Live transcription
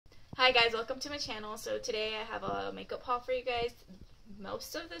Hi guys, welcome to my channel. So today I have a makeup haul for you guys.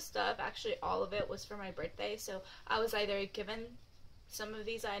 Most of this stuff, actually all of it, was for my birthday. So I was either given some of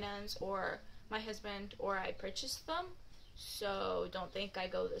these items or my husband, or I purchased them. So don't think I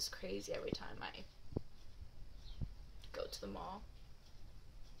go this crazy every time I go to the mall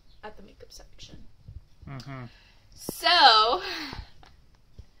at the makeup section. So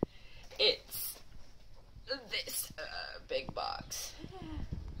it's this big box.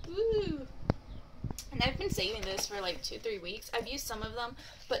 Woo. And I've been saving this for like 2-3 weeks. I've used some of them,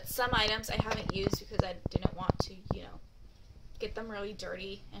 but some items I haven't used because I didn't want to, you know, get them really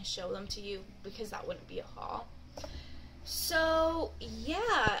dirty and show them to you, because that wouldn't be a haul. So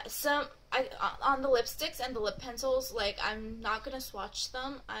yeah, on the lipsticks and the lip pencils, like, I'm not gonna swatch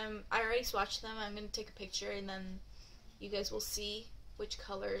them. I already swatched them. I'm gonna take a picture and then you guys will see which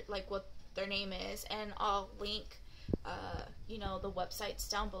color, like what their name is, and I'll link you know, the websites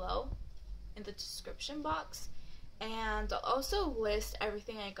down below in the description box, and I'll also list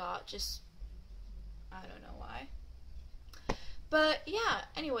everything I got. Just, I don't know why, but yeah,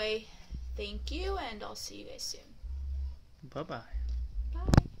 anyway, thank you, and I'll see you guys soon. Bye-bye. Bye.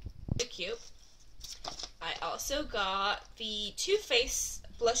 They're cute. I also got the Too Faced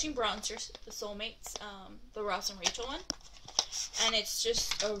blushing bronzers, the Soulmates, the Ross and Rachel one, and it's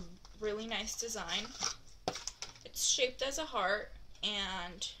just a really nice design. It's shaped as a heart,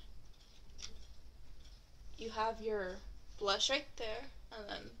 and you have your blush right there, and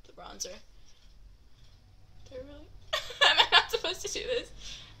then the bronzer. They're really... Am I not supposed to do this?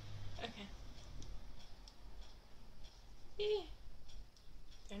 Okay. Yeah.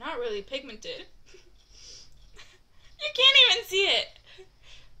 They're not really pigmented. You can't even see it.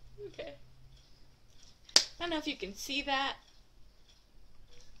 Okay. I don't know if you can see that,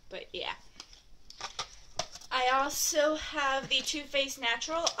 but yeah. I also have the Too Faced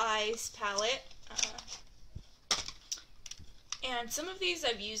Natural Eyes palette, and some of these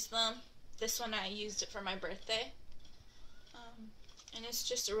I've used them. This one I used it for my birthday, and it's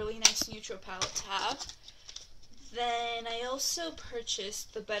just a really nice neutral palette to have. Then I also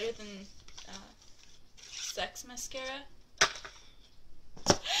purchased the Better Than Sex mascara.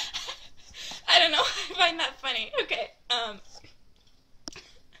 I don't know, I find that funny. Okay,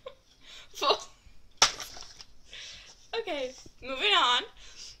 Okay, moving on.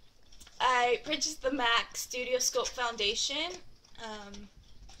 I purchased the MAC Studio Scope Foundation,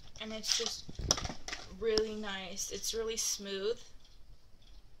 and it's just really nice. It's really smooth.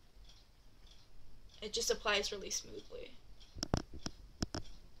 It just applies really smoothly.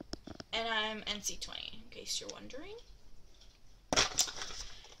 And I'm NC20, in case you're wondering.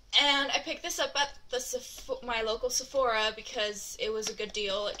 And I picked this up at my local Sephora because it was a good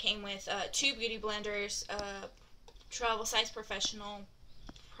deal. It came with 2 beauty blenders, travel size professional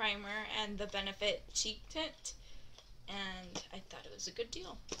primer, and the Benefit cheek tint, and I thought it was a good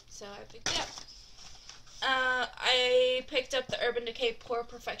deal, so I picked it up. I picked up the Urban Decay Pore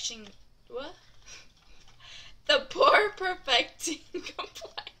Perfection, what? The Pore Perfecting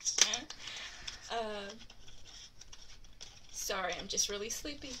Complexion. Sorry, I'm just really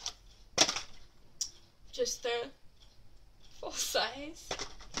sleepy. Just the full size.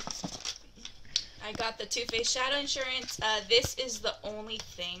 I got the Too Faced Shadow Insurance. This is the only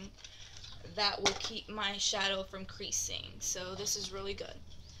thing that will keep my shadow from creasing, so this is really good.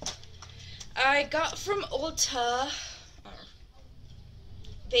 I got from Ulta.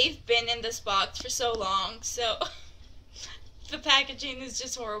 They've been in this box for so long, so the packaging is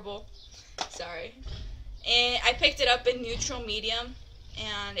just horrible. Sorry. And I picked it up in neutral medium,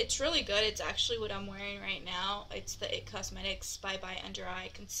 and it's really good. It's actually what I'm wearing right now. It's the It Cosmetics Bye Bye Under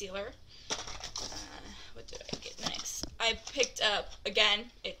Eye Concealer. What did I get next? I picked up,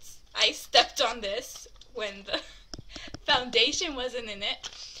 again, I stepped on this when the foundation wasn't in it,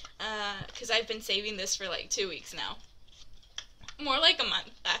 because I've been saving this for like 2 weeks now. More like a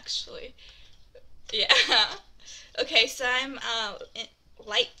month, actually. Yeah. Okay, so I'm in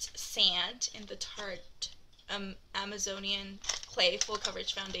Light Sand in the Tarte Amazonian Clay Full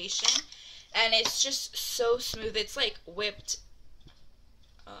Coverage Foundation, and it's just so smooth. It's like whipped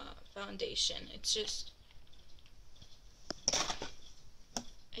foundation. It's just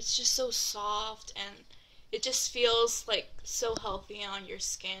so soft, and it just feels like so healthy on your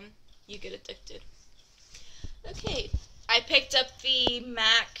skin. You get addicted. Okay, I picked up the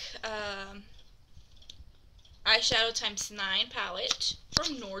MAC Eyeshadow x9 palette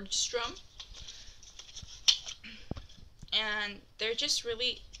from Nordstrom, and they're just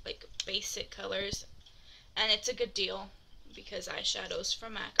really like basic colors, and it's a good deal because eyeshadows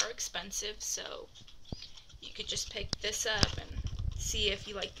from MAC are expensive, so you could just pick this up and see if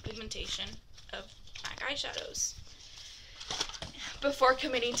you like the pigmentation of MAC eyeshadows before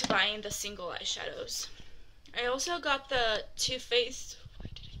committing to buying the single eyeshadows. I also got the Too Faced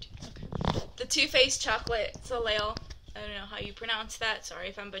Chocolate Soleil. I don't know how you pronounce that. Sorry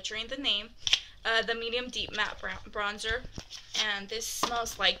if I'm butchering the name. The medium deep matte bronzer, and this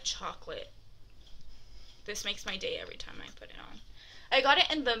smells like chocolate. This makes my day every time I put it on. I got it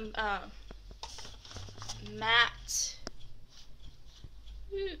in the matte,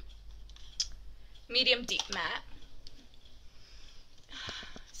 medium deep matte.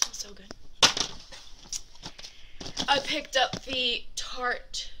 It smells so good. I picked up the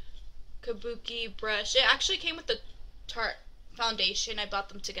Tarte Kabuki brush. It actually came with the Tarte foundation. I bought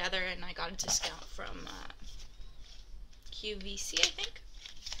them together and I got a discount from QVC, I think.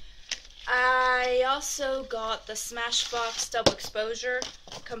 I also got the Smashbox Double Exposure.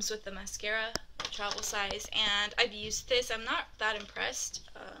 It comes with the mascara, travel size, and I've used this. I'm not that impressed,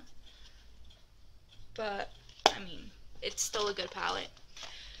 but I mean, it's still a good palette.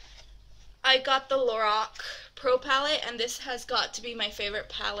 I got the Lorac Pro palette, and this has got to be my favorite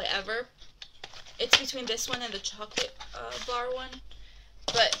palette ever. It's between this one and the chocolate bar one,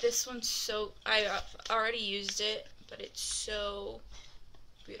 but this one's so, I've already used it, but it's so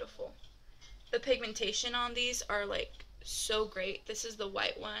beautiful. The pigmentation on these are like so great. This is the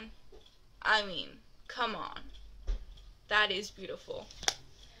white one. I mean, come on. That is beautiful.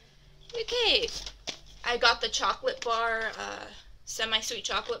 Okay, I got the chocolate bar, semi-sweet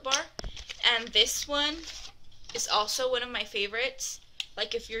chocolate bar, and this one is also one of my favorites.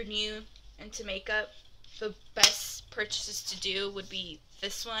 Like, if you're new into makeup, the best purchases to do would be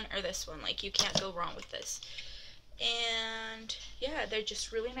this one or this one. Like, you can't go wrong with this. And yeah, they're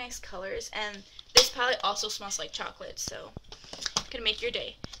just really nice colors, and this palette also smells like chocolate, so it can make your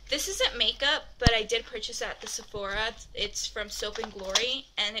day. This isn't makeup, but I did purchase it at the Sephora. It's from Soap and Glory,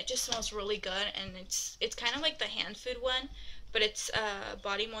 and it just smells really good, and it's kind of like the hand food one, but it's a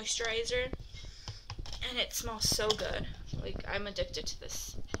body moisturizer, and it smells so good. Like, I'm addicted to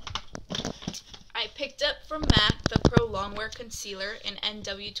this. I picked up from MAC the Pro Longwear Concealer in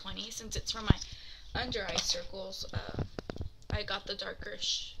NW20, since it's for my under eye circles. I got the darker,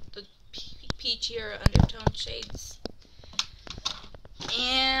 the peachier undertone shades.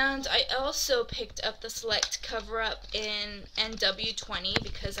 And I also picked up the Select Cover Up in NW20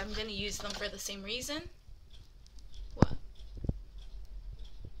 because I'm going to use them for the same reason. What?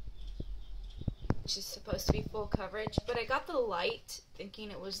 Which is supposed to be full coverage, but I got the light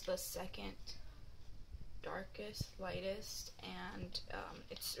thinking it was the second darkest, lightest, and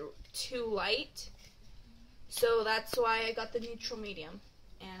it's too light. So that's why I got the neutral medium,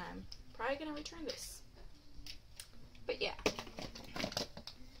 and I'm probably going to return this. But yeah.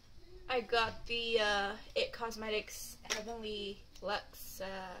 I got the IT Cosmetics Heavenly Luxe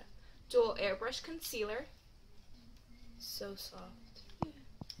Dual Airbrush Concealer. So soft. Yeah.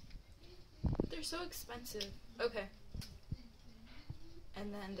 They're so expensive. Okay.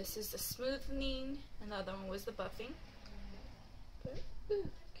 And then this is the smoothing, and the other one was the buffing. But,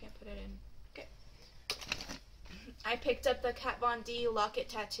 can't put it in. Okay. I picked up the Kat Von D Lock-It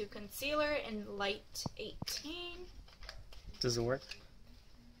Tattoo Concealer in Light 18. Does it work?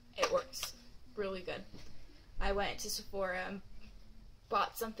 It works really good. I went to Sephora and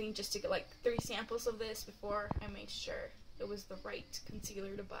bought something just to get like 3 samples of this before I made sure it was the right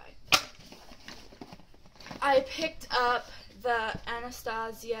concealer to buy. I picked up the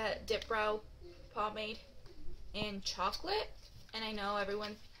Anastasia Dip Brow Pomade in chocolate, and I know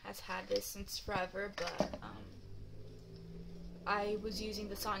everyone has had this since forever, but I was using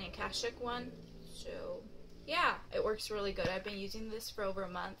the Sonia Kashuk one, so yeah, it works really good. I've been using this for over a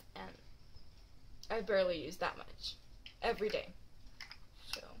month, and I barely use that much every day,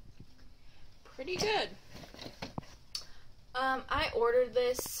 so pretty good. I ordered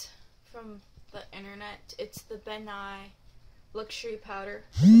this from the internet. It's the Ben Nye Luxury Powder.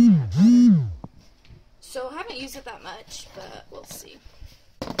 So I haven't used it that much, but we'll see.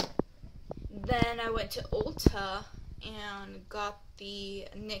 Then I went to Ulta and got the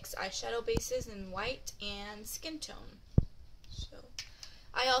NYX eyeshadow bases in white and skin tone. So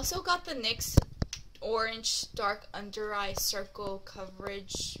I also got the NYX orange dark under eye circle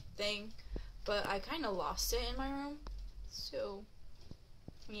coverage thing, but I kind of lost it in my room. So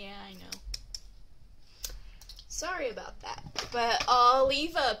yeah, I know. Sorry about that. But I'll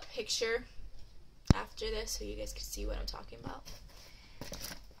leave a picture after this so you guys can see what I'm talking about.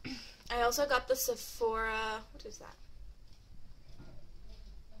 I also got the Sephora, what is that?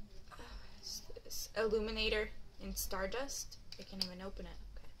 This Illuminator in Stardust. I can't even open it.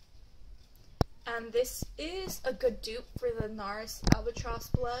 Okay. And this is a good dupe for the NARS Albatross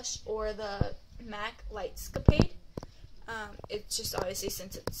blush or the MAC Lightscapade. It's just obviously,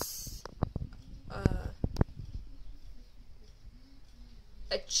 since it's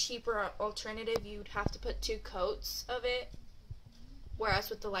a cheaper alternative, you'd have to put 2 coats of it, whereas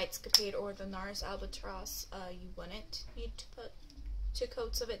with the Lightscapade or the NARS Albatross, you wouldn't need to put 2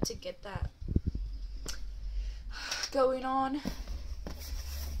 coats of it to get that going on.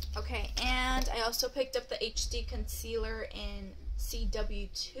 Okay, and I also picked up the HD concealer in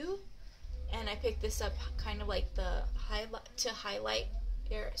CW2, and I picked this up kind of like the highlight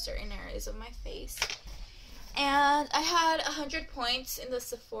certain areas of my face. And I had 100 points in the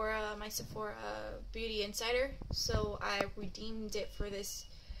my Sephora Beauty Insider, so I redeemed it for this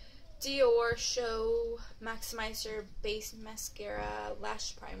Dior Show Maximizer Base Mascara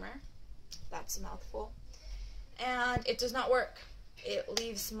Lash Primer. That's a mouthful. And it does not work. It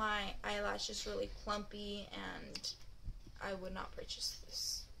leaves my eyelashes really clumpy, and I would not purchase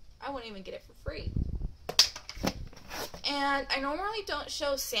this. I wouldn't even get it for free. And I normally don't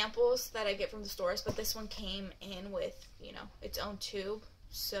show samples that I get from the stores, but this one came in with, you know, its own tube,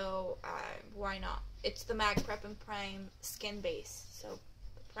 so why not? It's the MAC Prep and Prime Skin Base, so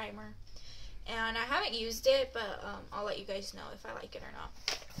the primer. And I haven't used it, but I'll let you guys know if I like it or not.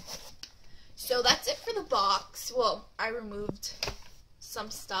 So that's it for the box. Well, I removed some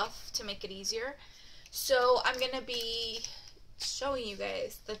stuff to make it easier. So I'm going to be showing you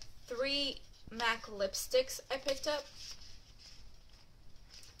guys the 3 MAC lipsticks I picked up.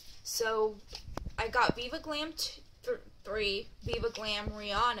 So I got Viva Glam 3, Viva Glam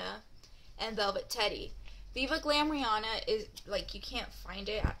Rihanna, and Velvet Teddy. Viva Glam Rihanna is, like, you can't find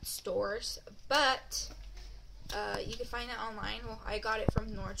it at stores, but you can find it online. Well, I got it from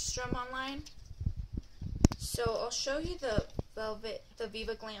Nordstrom online. So I'll show you the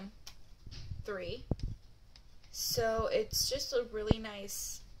Viva Glam 3. So it's just a really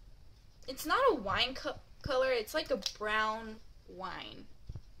nice, it's not a wine color, it's like a brown wine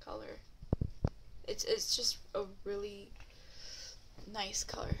color. It's just a really nice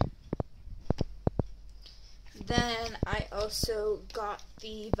color. Then I also got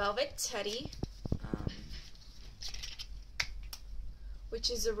the Velvet Teddy, which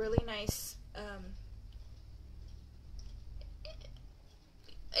is a really nice,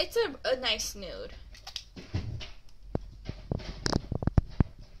 it's a nice nude.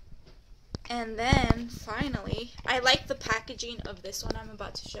 And then, finally, I like the packaging of this one I'm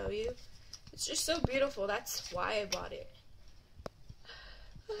about to show you. It's just so beautiful. That's why I bought it.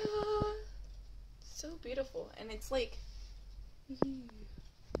 So beautiful. And it's like,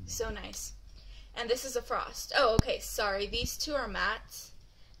 so nice. And this is a frost. Oh, okay, sorry. These 2 are mattes,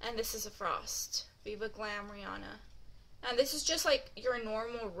 and this is a frost. Viva Glam Rihanna. And this is just like your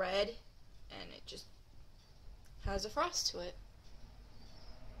normal red, and it just has a frost to it.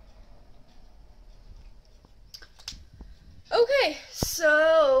 Okay,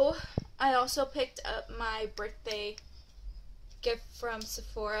 so I also picked up my birthday gift from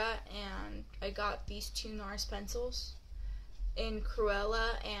Sephora, and I got these 2 NARS pencils in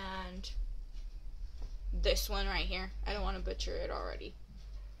Cruella and this one right here. I don't want to butcher it already.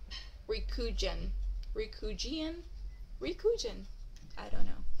 Rikujian. I don't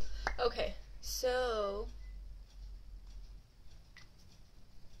know. Okay, so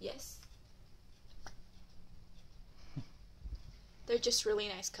yes. They're just really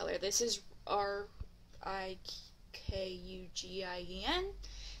nice color. This is Rikugien.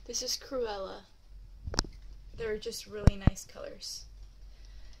 This is Cruella. They're just really nice colors.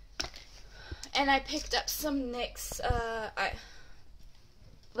 And I picked up some NYX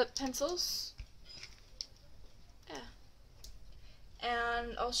lip pencils. Yeah.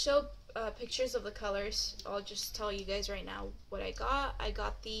 And I'll show pictures of the colors. I'll just tell you guys right now what I got. I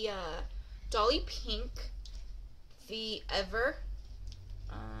got the Dolly Pink, the Ever,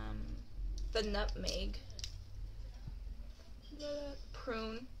 the Nutmeg, the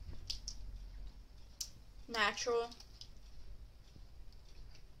Prune, Natural,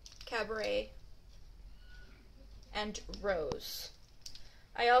 Cabaret, and Rose.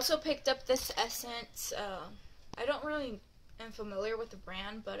 I also picked up this Essence. I don't really am familiar with the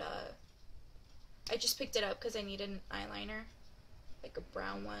brand, but I just picked it up because I needed an eyeliner, like a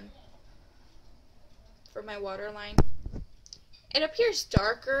brown one, for my waterline. It appears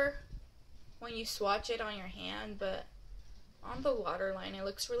darker when you swatch it on your hand, but on the waterline it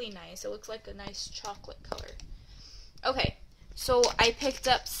looks really nice. It looks like a nice chocolate color. Okay, so I picked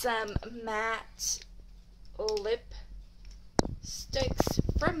up some matte lip sticks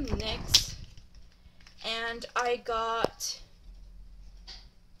from NYX, and I got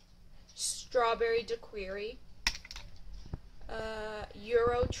Strawberry Daiquiri,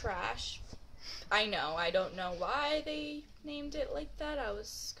 Euro Trash. I know, I don't know why they named it like that. I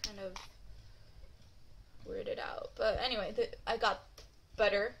was kind of weirded out. But anyway, I got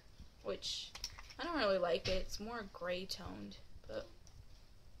Butter, which I don't really like it. It's more gray toned, but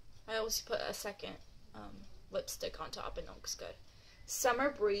I always put a second lipstick on top and it looks good.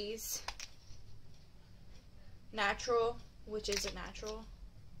 Summer Breeze, Natural, which isn't natural,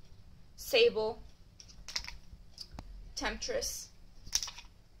 Sable, Temptress,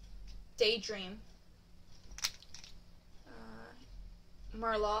 Daydream,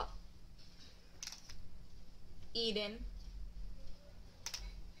 Merlot, Eden,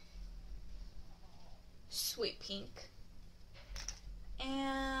 Sweet Pink,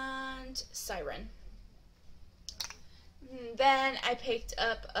 and Siren. Then I picked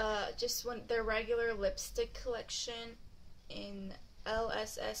up just their regular lipstick collection in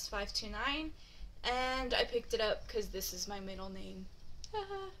LSS 529, and I picked it up because this is my middle name.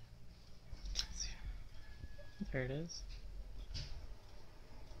 There it is.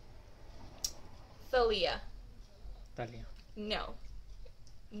 Thalia. Talia. No.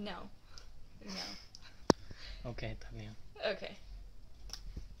 No. No. Okay, Talia. Okay.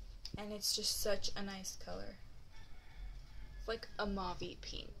 And it's just such a nice color. It's like a mauve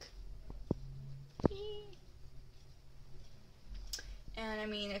pink. And I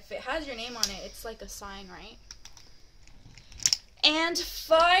mean, if it has your name on it, it's like a sign, right? And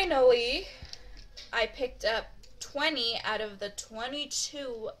finally, I picked up 20 out of the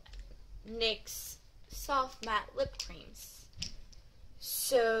 22 NYX Soft Matte Lip Creams.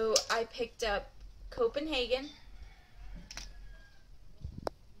 So I picked up Copenhagen,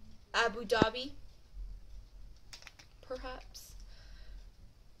 Abu Dhabi, perhaps,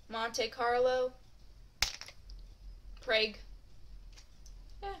 Monte Carlo, Prague,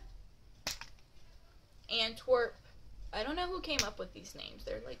 Antwerp. I don't know who came up with these names.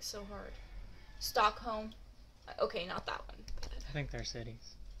 They're like so hard. Stockholm. Okay, not that one. I think they're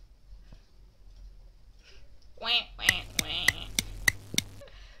cities. Wah, wah, wah.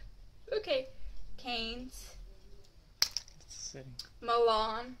 Okay. Cairns. That's a city.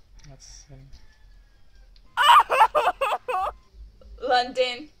 Milan. That's a city.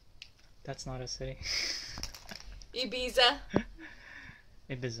 London. That's not a city. Ibiza.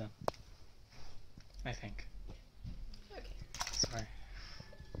 Ibiza. I think. Okay. Sorry.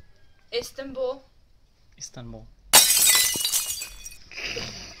 Istanbul. Istanbul.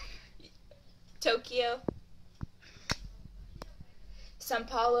 Tokyo. Sao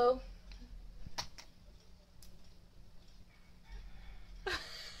Paulo.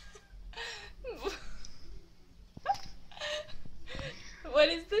 What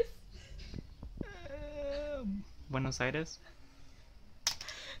is this? Buenos Aires.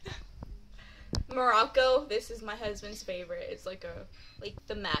 Morocco. This is my husband's favorite. It's like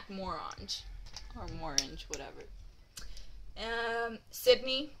the MAC Morange or Morange, whatever.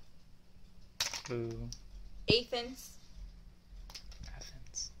 Sydney. Boo. Athens.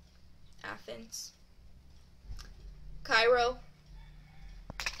 Athens. Cairo.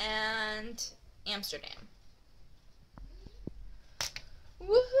 And Amsterdam.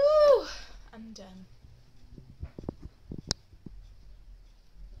 Woohoo! I'm done.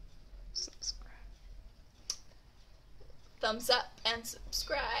 Subscribe. Thumbs up and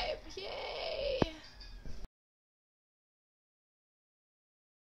subscribe. Yay!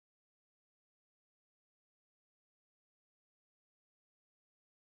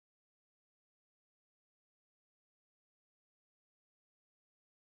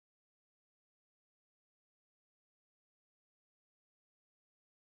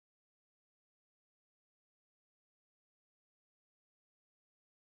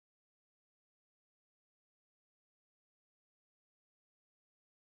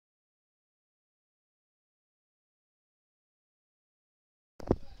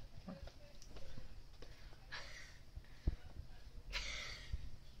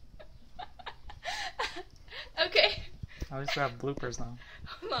 Okay. At least we have bloopers now.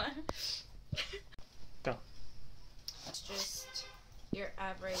 Hold on. Go. It's just your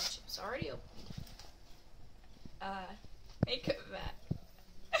average. It's already open. Makeup mat.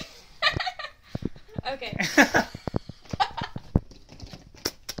 Okay.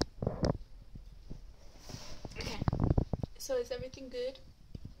 Okay. So is everything good?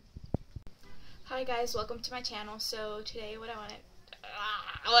 Hi guys, welcome to my channel. So today what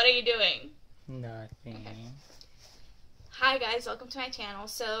are you doing? Nothing. Okay. Hi guys, welcome to my channel.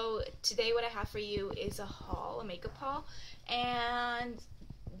 So today what I have for you is a haul, a makeup haul, and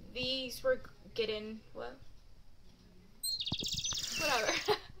these were getting whatever.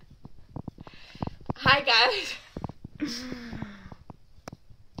 Hi, guys.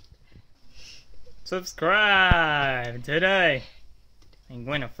 Subscribe today and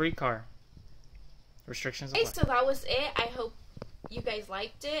win a free car. Restrictions apply. Okay, so that was it. I hope you guys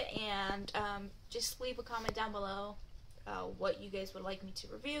liked it, and just leave a comment down below what you guys would like me to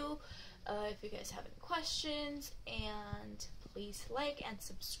review. If you guys have any questions, and please like and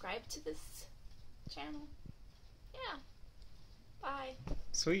subscribe to this channel. Yeah. Bye.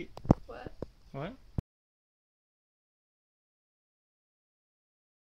 Sweet. What? What?